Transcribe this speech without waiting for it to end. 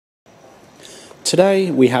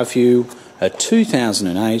Today we have for you a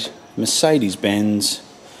 2008 Mercedes-Benz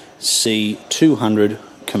C200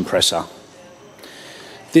 compressor.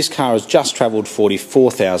 This car has just travelled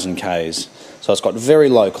 44,000 k's, so it's got very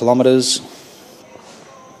low kilometres.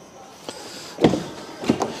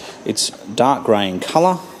 It's dark grey in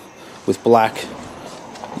colour with black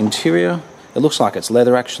interior. It looks like it's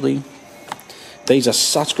leather actually. These are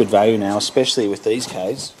such good value now, especially with these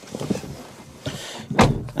Ks.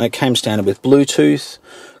 And it came standard with Bluetooth,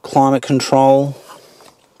 climate control.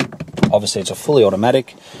 Obviously it's a fully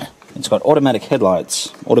automatic. It's got automatic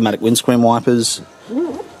headlights, automatic windscreen wipers.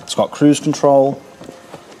 It's got cruise control,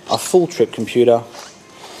 a full trip computer.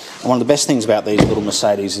 And one of the best things about these little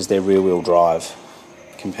Mercedes is their rear wheel drive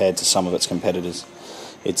compared to some of its competitors.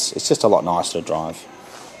 It's just a lot nicer to drive.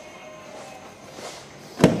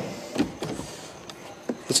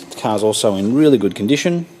 This car is also in really good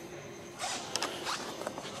condition.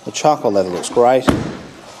 The charcoal leather looks great.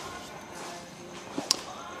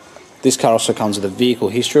 This car also comes with a vehicle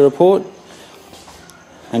history report,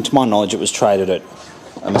 and to my knowledge it was traded at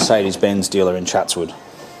a Mercedes-Benz dealer in Chatswood.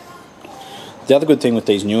 The other good thing with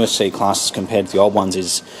these newer C-classes compared to the old ones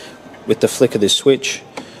is with the flick of this switch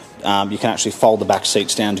you can actually fold the back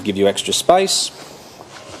seats down to give you extra space.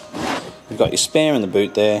 You've got your spare in the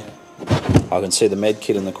boot there. I can see the med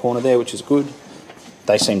kit in the corner there, which is good.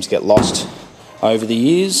 They seem to get lost over the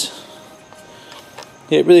years.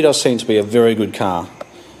 Yeah, it really does seem to be a very good car.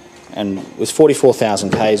 And with 44,000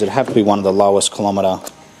 Ks, it'd have to be one of the lowest kilometre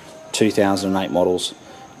 2008 models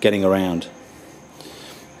getting around.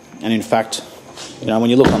 And in fact, when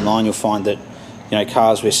you look online, you'll find that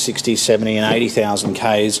cars with 60, 70 and 80,000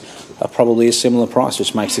 Ks are probably a similar price,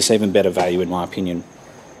 which makes this even better value in my opinion.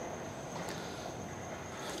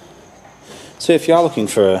 So if you are looking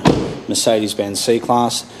for a Mercedes-Benz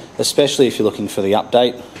C-Class, especially if you're looking for the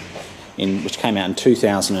update, which came out in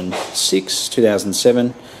 2006,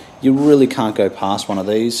 2007, you really can't go past one of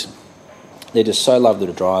these. They're just so lovely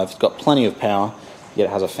to drive. It's got plenty of power, yet it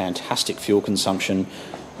has a fantastic fuel consumption,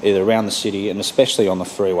 either around the city and especially on the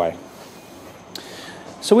freeway.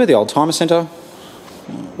 So we're the Oldtimer Centre.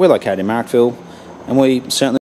 We're located in Marrickville, and we certainly